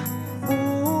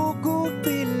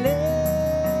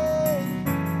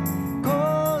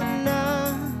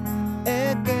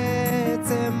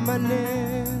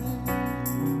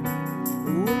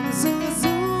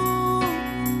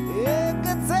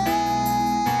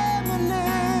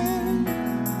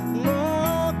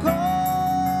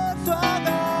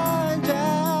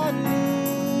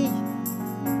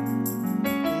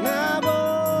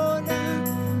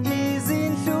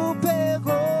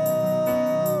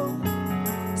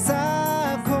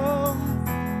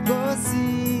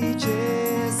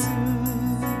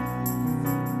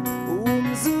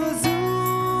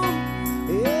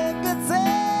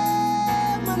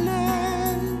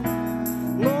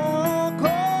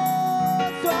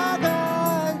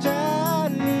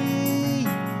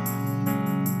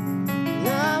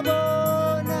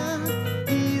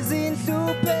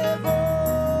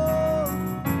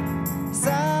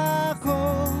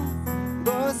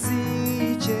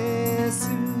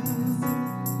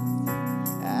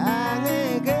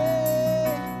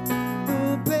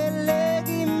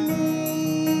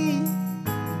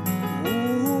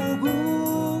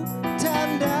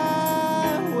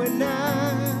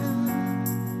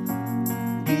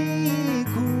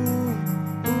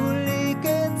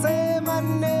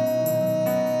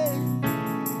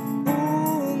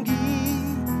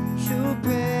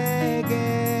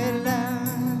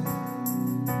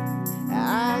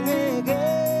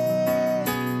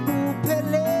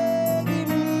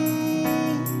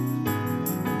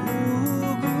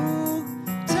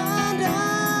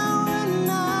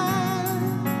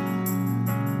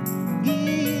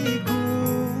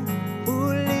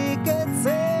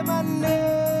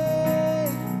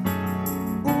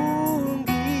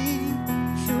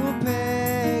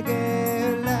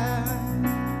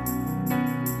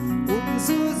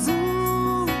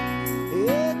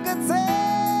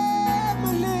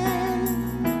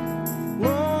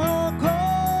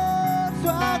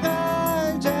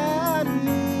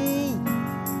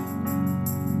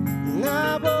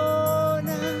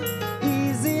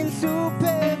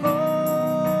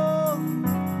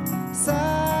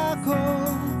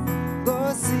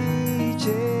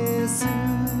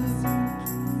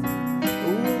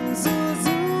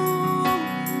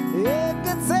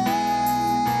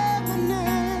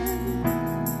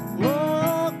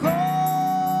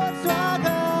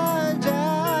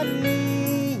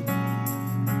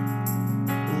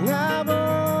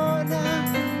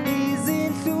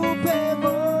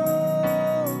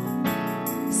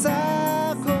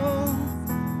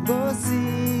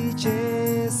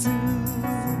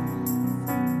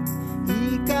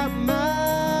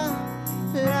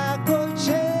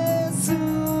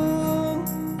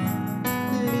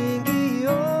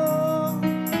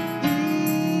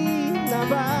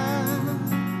baba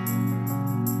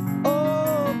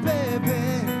oh bebe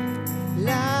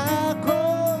la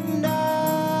konda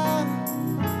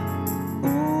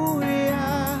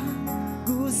uya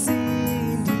kusindiswa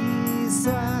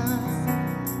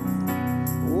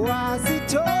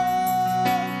wazito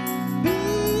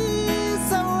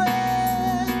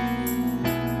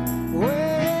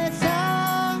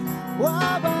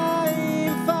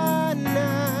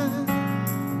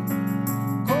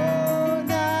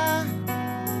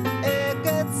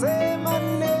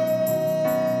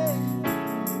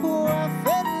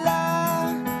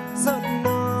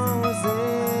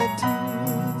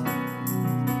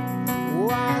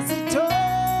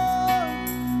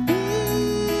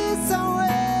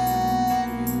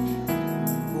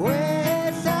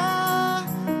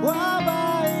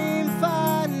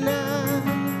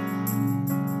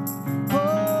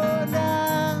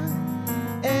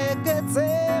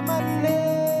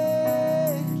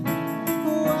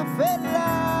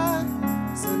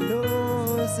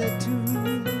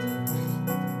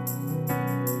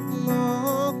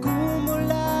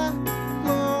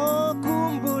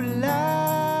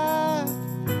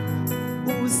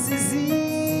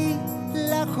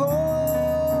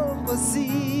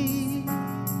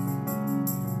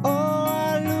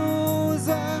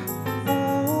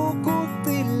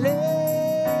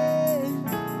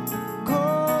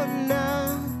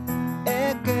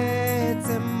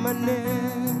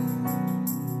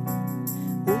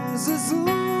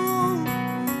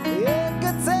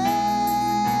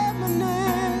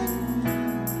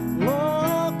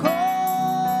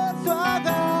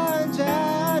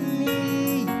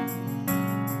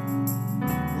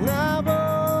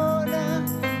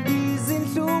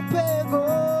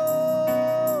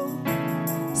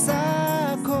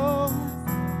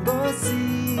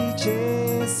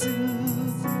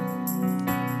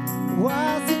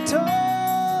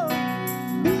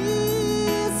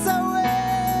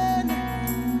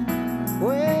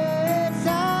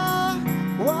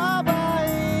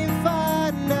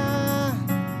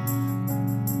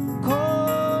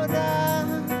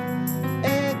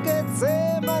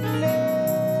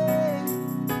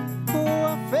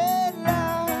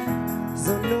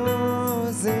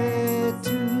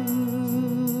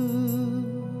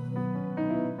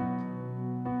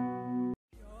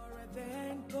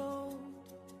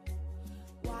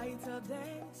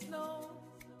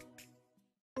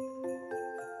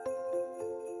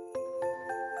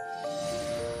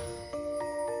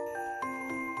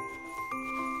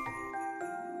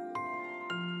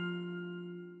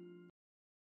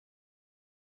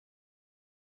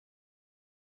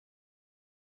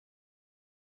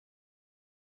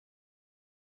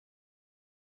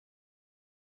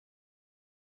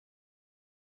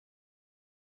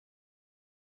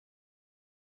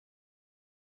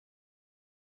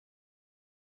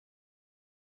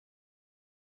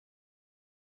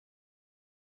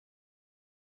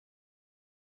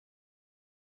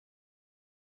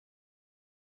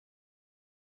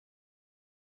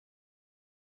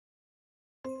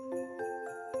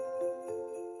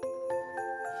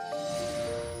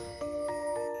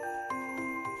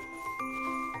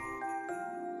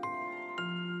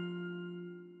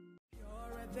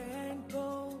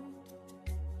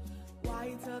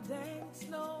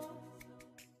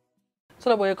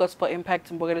Soloboye Gospel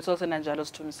Impact mbukeli sosena njalo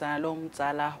sithumisana lo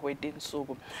mdzala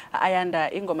wetinsuku.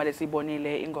 Ayanda ingoma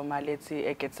lesibonile ingoma lethi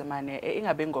eGetsemane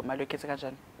ingabe ingoma lokhethe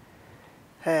kanjani?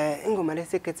 Ingoma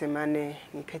lethi eGetsemane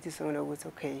ngikhethiswe ngokuthi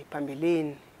okay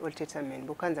phambilini Old Testament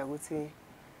bukhanza ukuthi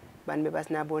bani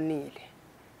bebasinabonile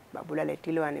babulala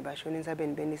etilwane bashona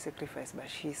insabeni beni sacrifice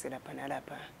bashise lapha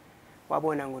nalapha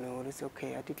wabona ngoNkulunkulu ukuthi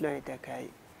okay athi itilwane takhe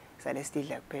sale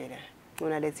sidla kuphela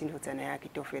ncona lethi indodzana yakhe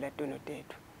itofela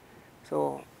tonotethu.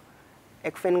 So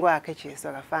ekufeni kwakhe Jesu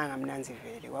akafanga mnanzi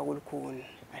vele wakulukhuni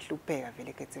ahlupheka vele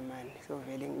eGetsemane. So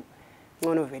vele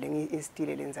ngono vele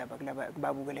ngiistile lenzaba kulaba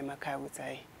kubabukele emakhaya ukuthi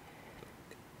hayi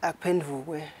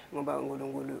akuphendvukwe ngoba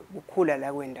uNkulunkulu ukukhula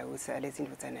la kwenda ukuthi alethi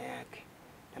indodzana yakhe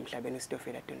namhlabeni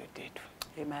usitofela tonotethu.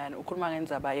 Amen. Ukhuluma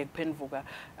ngendzaba yekuphendvuka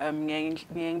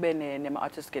ngiye ngibe nema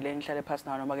artists ke lengihlale phansi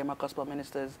nawo noma ke ama gospel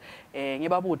ministers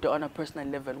ngibabude on a personal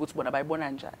level ukuthi bona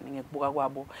bayibona njani ngekubuka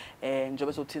kwabo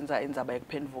njengoba sothinza indzaba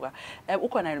yekuphendvuka.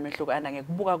 Ukhona yini umehluko anda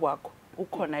ngekubuka kwakho?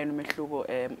 Ukhona yini umehluko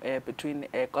between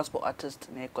a gospel artist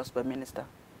ne gospel minister?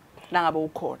 Nangabe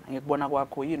ukhona ngekubona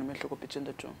kwakho yini umehluko between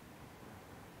the two?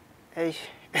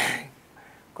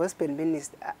 Gospel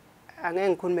minister angeke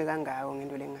ngikhulume kangako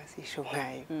ngento lengasisho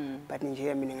ngayo but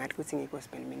nje mina ngathi ukuthi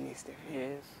ngigospel minister.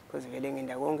 Yes. Because vele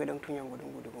ngenda konke lokuthunywa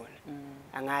uNkulunkulu kona.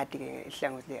 Angadi ke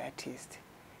ihlangothi leartist.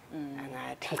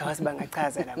 angathi ngikawazi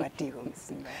bangachaza labatiko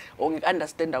msimba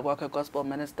Ongik-understanda kwakho gospel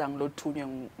minister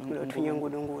ngilothunywe ngilothunywe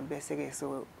uNkulunkulu bese ke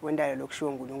so wendalo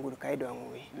lokushiwo uNkulunkulu guidwa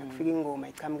nguye nakufika ingoma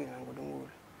ichamuke ngaNkulunkulu.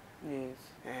 Yes.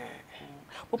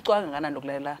 Ubucwanga ngana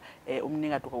nokulalela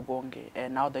umnikazi konke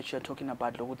now that you're talking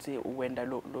about lokuthi uwenda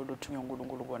lothunywa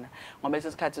uNkulunkulu kona ngoba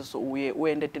lesikhathi so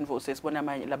uyenda into sesibona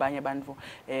amanye labanye abantu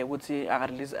ukuthi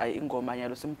aka-release ingoma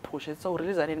nyalo simphushe so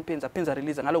release nini phinza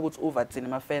release ngalokuthi uvathini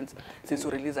ama fans sisu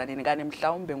release nini kane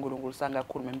mhlawumbe uNkulunkulu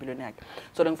sangakhuluma empilweni yakhe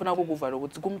so ngifuna ukukuva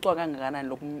lokuthi kumcwanga kangakanani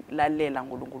lokulalela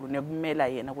uNkulunkulu nekumela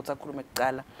yena ukuthi akhulume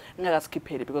kuqala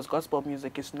ngakasikhipheli because gospel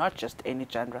music is not just any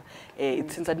genre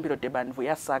it's inside impilo debantu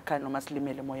yasakha noma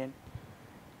silimele emoyeni.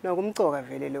 No kumcoka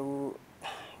vele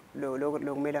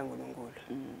lokumela uNkulunkulu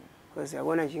because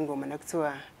yabona nje ingoma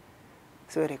nakuthiwa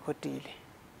so recordile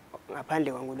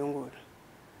ngaphandle kwaNkulunkulu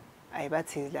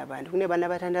ayibathinzi labantu kunebana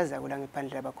abathandaza kula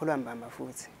ngephandle labakholwa mbamba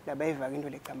futhi labayivaka into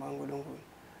lecama kaNkulunkulu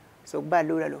so kuba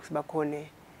lula lokho bakhone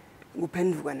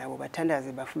kuphenduka nabo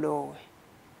bathandaze baflowe.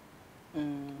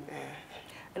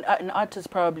 An artist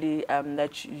probably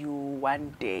that you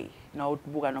one day now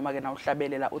buka noma ke na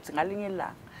uhlabelela uthi ngalinye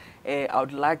ilanga I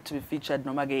would like to be featured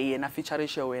noma ke yena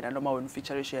featurishe wena noma wena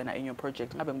featurishe yena in your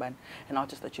project ngabe ngibani an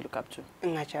artist that you look up to?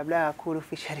 Ngajabula kakhulu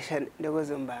featurisha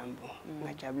lokozombambo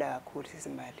ngajabula kakhulu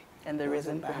sisimbali. And the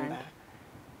reason behind?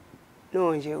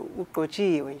 No nje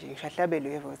uqotshiwe nje ngishahlabelo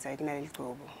yevotsa kunaleli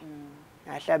gcobo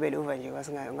ngahlabela uva nje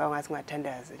ngathi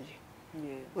ngathandaza nje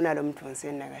unalo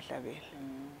mthonseni nakahlabela.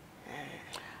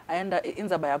 And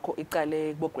inzaba yakho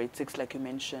iqale kubo grade 6 like you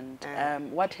mentioned.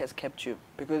 What has kept you?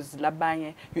 Because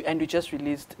labanye you just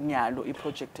released nyalo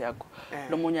iproject yakho.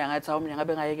 Lomunye ngathi awumunye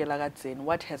ngabe ngayekela kadzeni.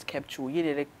 What has kept you?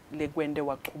 Yini lekwende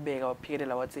waqhubeka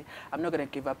waphikelela wathi I'm not going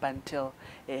to give up until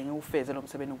ngiufeze lo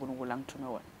msebenzi uNkulunkulu angithume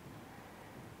wona.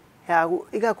 Ya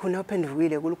ikakhulu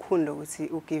ophendukile kulukhunda ukuthi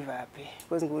ugive up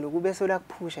because uNkulunkulu kube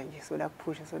solakuphusha nje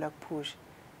solakuphusha.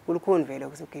 Kulukhuni vele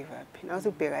ukuthi ugive up nawe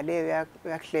ubheka leyo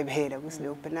uyakuhlebela ukuthi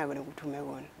lokho phenako lekuthume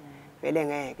kona vele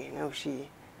ngeke ngawushiye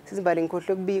sizimbali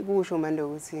ngikhohle kusho manje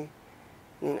ukuthi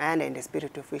nginganda in the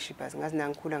spirit of worshipers ngazi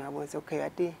nangikhula ngabona ukuthi okay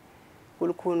ati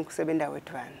kulukhuni kusebenza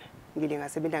wethwana ngile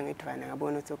ngasebenza ngethwana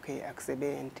ngabona ukuthi okay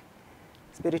akusebenzi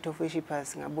spirit of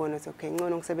worshipers ngabona ukuthi okay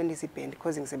ngcono ngisebenzisa iband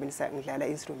because ngisebenzisa ngidlala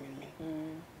instrument mina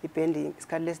iband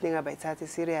isikhathi lesiningi abayithatha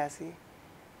serious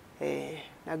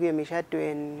nakuye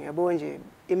mishadweni yabo nje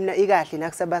imna ikahle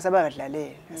nakusabasa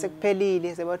abadlalela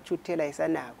sekuphelile sebathuthela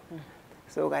isanako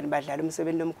so kanti badlala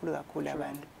umsebenzi omkhulu kakhulu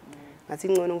abantu ngathi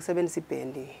ngcono ngisebenzisa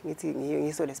iband ngithi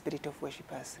ngiso le spirit of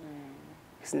worshipers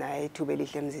sinaye ithuba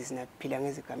elihle emzisi naphila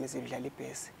ngezigama ezidlala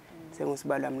ibhesi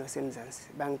sengusibalo wami nosemzansi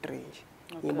bangitringe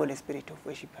ngibo le spirit of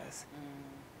worshipers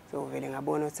so vele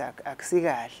ngabona ukuthi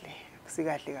akusikahle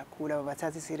kakhulu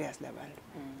abathatha serious labantu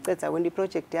cetha kwenda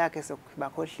iproject yakhe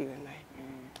sokubakhohliwe ngaye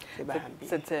sebahambi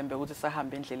sethembe ukuthi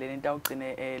sahambe endleleni into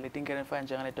awugcine letingene efana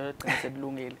njengaleto egcine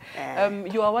sekulungile.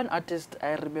 You are one artist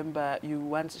I remember you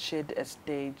once shared a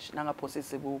stage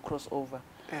nangaphosisi ku crossover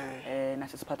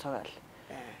nasisiphatha kahle.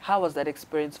 How was that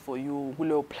experience for you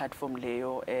kuleyo platform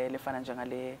leyo lefana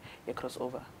njengale ye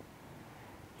crossover?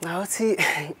 Ngawuthi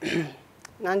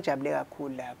ngangijabule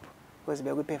kakhulu lapho because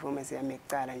beku performance yami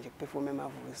ekucala nje kuperform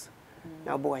emavuso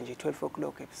nawubuka nje 12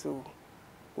 o'clock ebusuku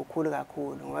ukhulu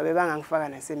kakhulu ngoba bebangangifaka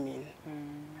nasemini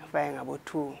ngafaya ngabo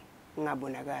 2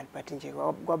 ngabonakala but nje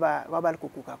kwaba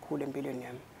ligugu kakhulu empilweni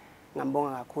yami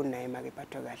ngambonga kakhulu naye make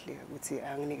phathwa kahle ukuthi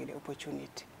anginike le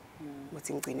opportunity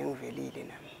ukuthi ngicine ngivelile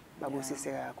nami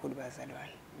babusise kakhulu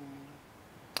bazalwane.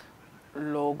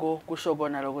 Logo kusho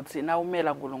kona lokuthi na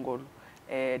umela uNkulunkulu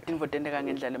tinvo tendeka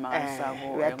ngendlela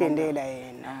emangasako uyatendela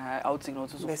yena awuthi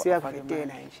nothi bese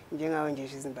uyakuvetela nje njengawe nje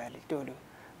izimbali tolo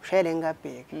ushayele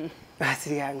ngabheki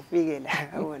bathi ngifike la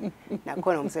yabona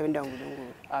nakhona umsebenzi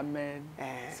kaNkulunkulu. Amen.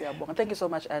 Siyabonga. Thank you so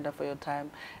much Ayanda for your time.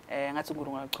 Ngathi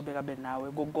uNkulunkulu aqhubeka be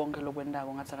nawe konke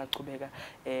lokwendako ngathi akaqhubeka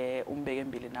umbeke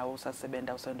embili nawe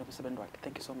usasebenza usanda umsebenzi wakhe.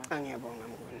 Thank you so much. Angiyabonga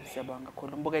mnguni. Siyabonga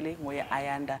kakhulu. Umbukeli nguye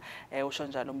Ayanda usho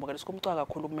njalo umbukeli sikumcwaka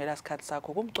kakhulu kumela isikhathi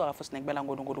sakho kumcwaka futhi nekubela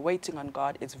uNkulunkulu. Waiting on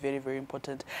God is very very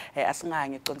important.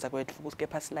 Asingange iconza kwethu futhi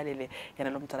kepha silalele yena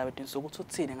lo mdala wethu sokuthi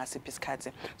uthini ngasiphi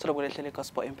isikhathi so lokulehlele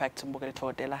gospel impact umbukeli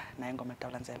thokotela naye ngoma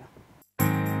etawulandzela.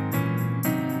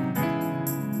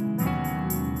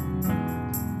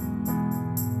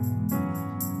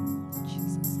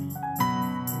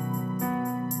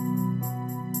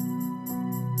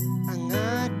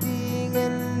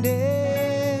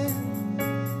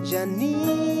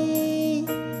 Jani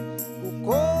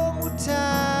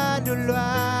ukomuthando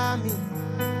lwami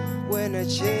wena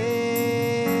Jesu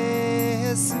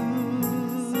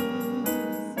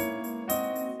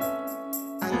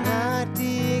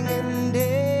angadinga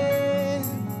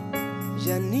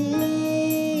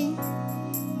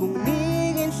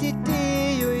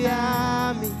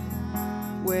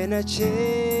wena Jesu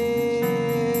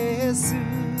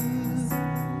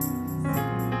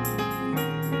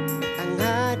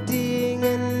angati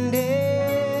ngende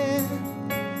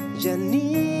jani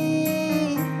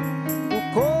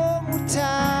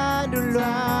ukomuthando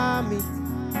lwami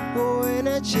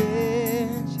wena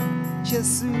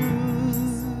Jesu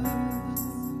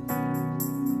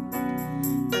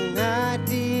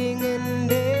angati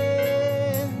ngende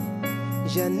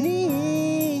jani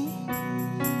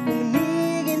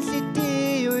unike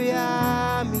inhliziyo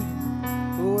yami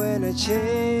wena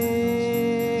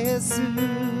Jesu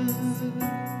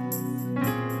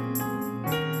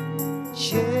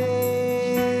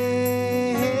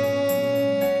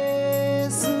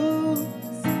Jesu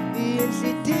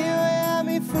inhliziyo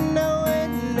yami ifuna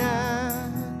wena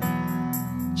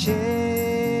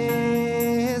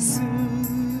Jesu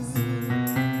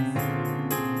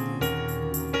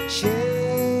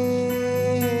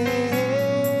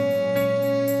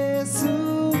Jesu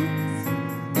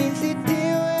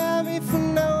inhliziyo yami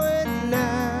ifuna wena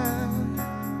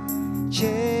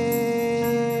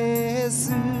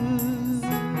Jesu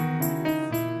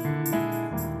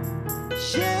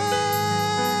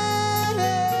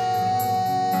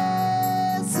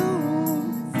Jesu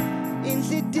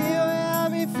inhliziyo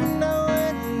yami ifuna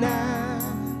wena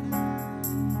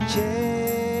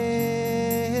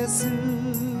Jesu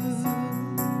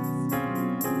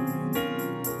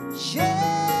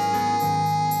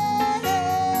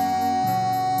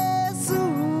Jesu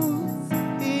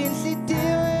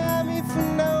inhliziyo yami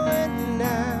ifuna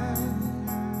wena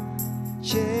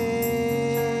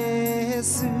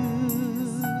Jesu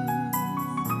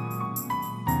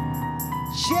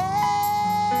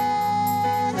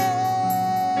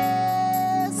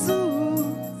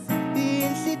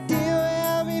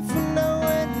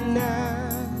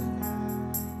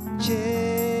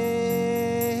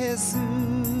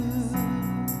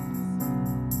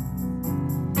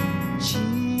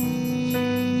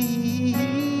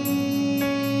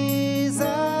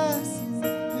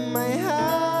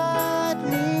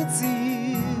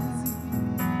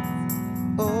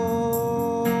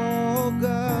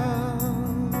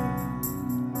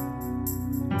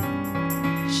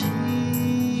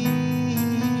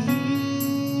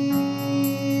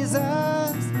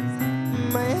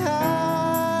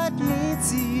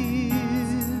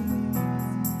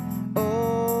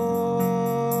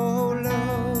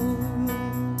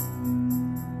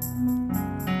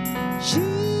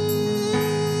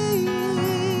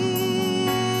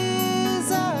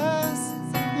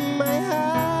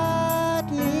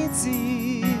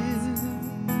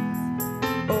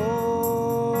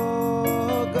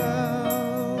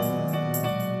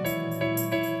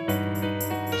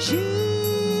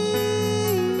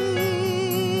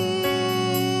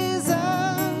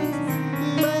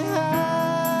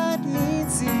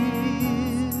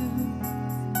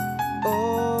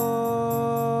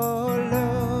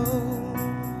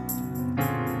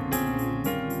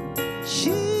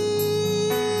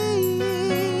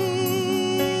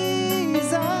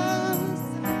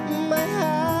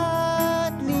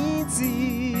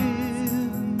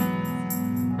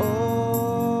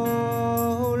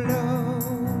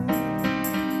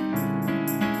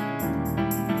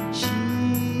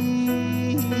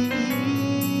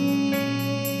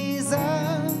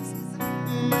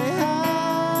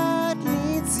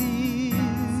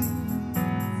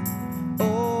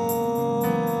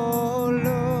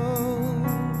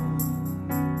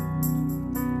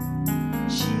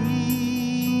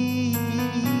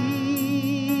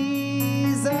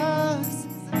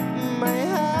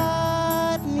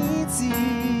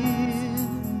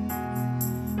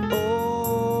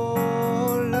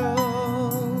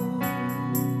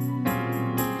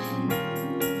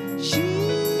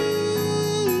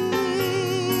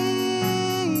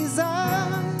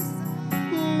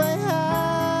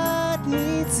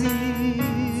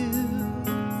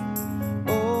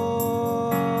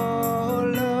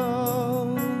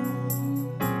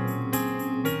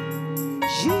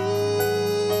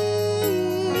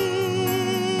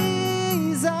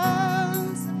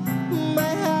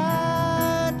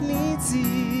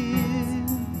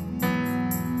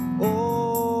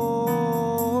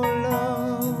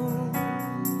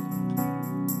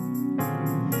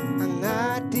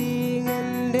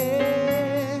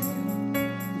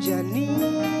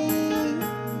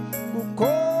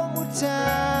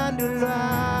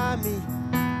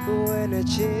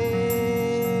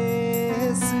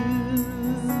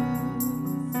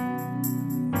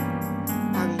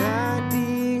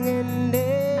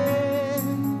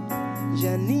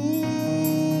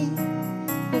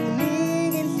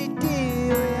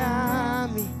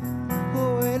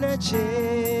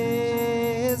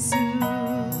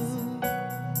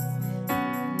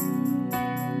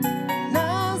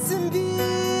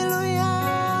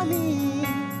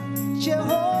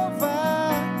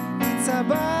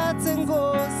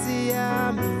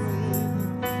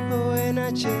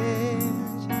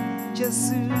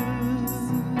Jesu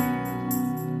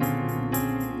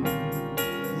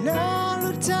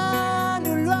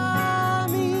naluthando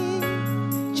lwami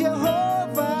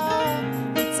Jehova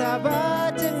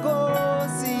ithabathe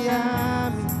Nkosi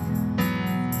yami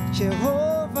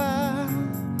Jehova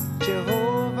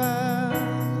Jehova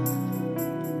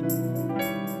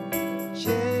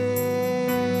Jesu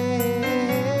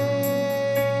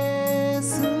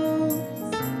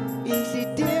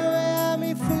inhliziyo yami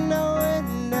ifuna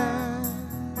wena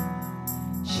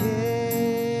Jesu.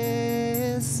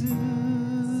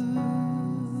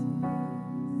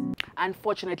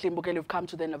 Unfortunately, Mbukeli, we've come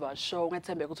to the end of our show.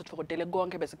 Ngethembe ukuthi uthokodele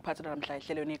konke bese kuphathela namhla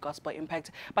ehlelweni iGospel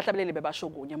Impact. Bahlabeleli bebasho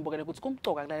kunye Mbukeli ukuthi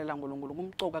kumcoka kulalela ngoNkulunkulu,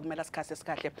 kumcoka kumela sikhathi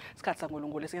esikahle, isikhathi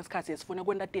saNkulunkulu. Esinye isikhathi sifuna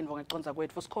kwenda tinvo ngeconza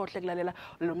kwethu, sikhohle kulalela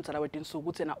lo mdzala wethu insuku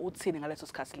ukuthi na uthini ngaleso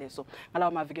sikhathi leso.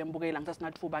 Ngalawa maviki Mbukeli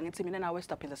ngisasinathfuba ngithi mina nawe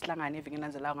sidaphinza sihlangane eviki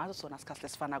elandelayo ngaso sona isikhathi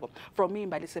lesifanako. From me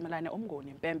Mbali Semelane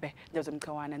Umngoni Mpembe, Ndebze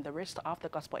Mchawane and the rest of the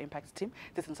Gospel Impact team.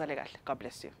 Sinisale kahle. God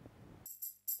bless you.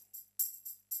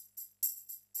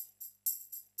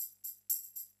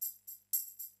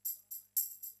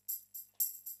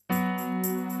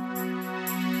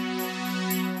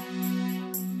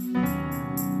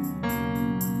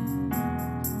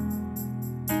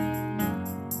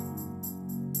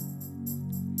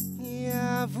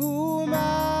 Ngiyavuma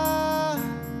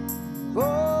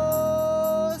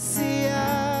Nkosi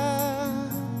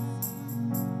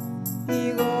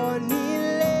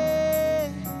ngikonile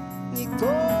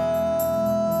ngixolele